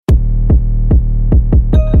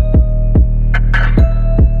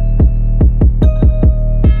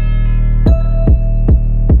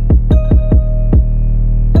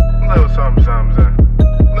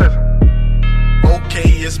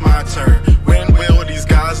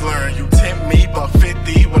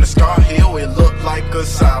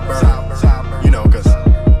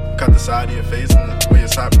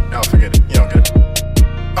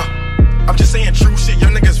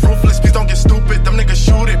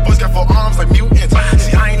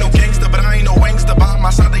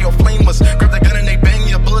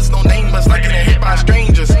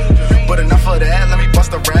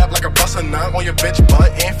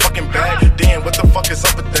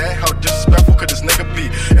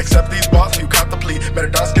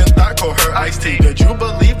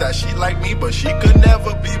but she could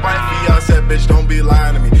never be my fiance. Bitch, don't be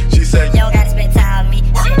lying to me. She said, you don't gotta spend time with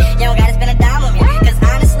me. Shit, you don't gotta spend a dime with me. Cause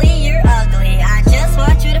honestly, you're ugly. I just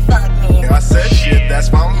want you to fuck me. I said shit, that's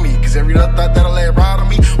fine with me. Cause every other thought that'll lay around on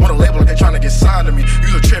me. Want a label like they trying to get signed to me.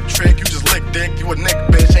 You a trip trick, you just lick dick. You a nick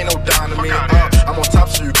bitch, ain't no dime to me. I'm on top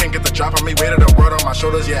so you can't get the drop on me. Weight of the world on my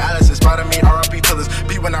shoulders, yeah, Alice is spotting me. R.I.P. to this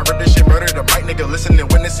beat when I rip this shit. Murder the mic, nigga, listen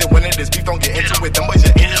and witness it. When it is beef, don't get into it. Them boys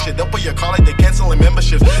are in this shit. They'll put your call like they canceling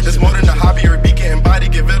memberships. It's more than a hobby or be getting body.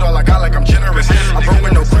 Give it all I got like I'm generous. I'm broke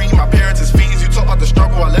with no cream, my parents is fiends. You talk about the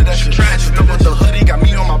struggle, I live that shit. Still with the hoodie, got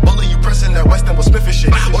me on my bully. You pressing that Weston with Smith and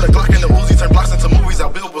shit.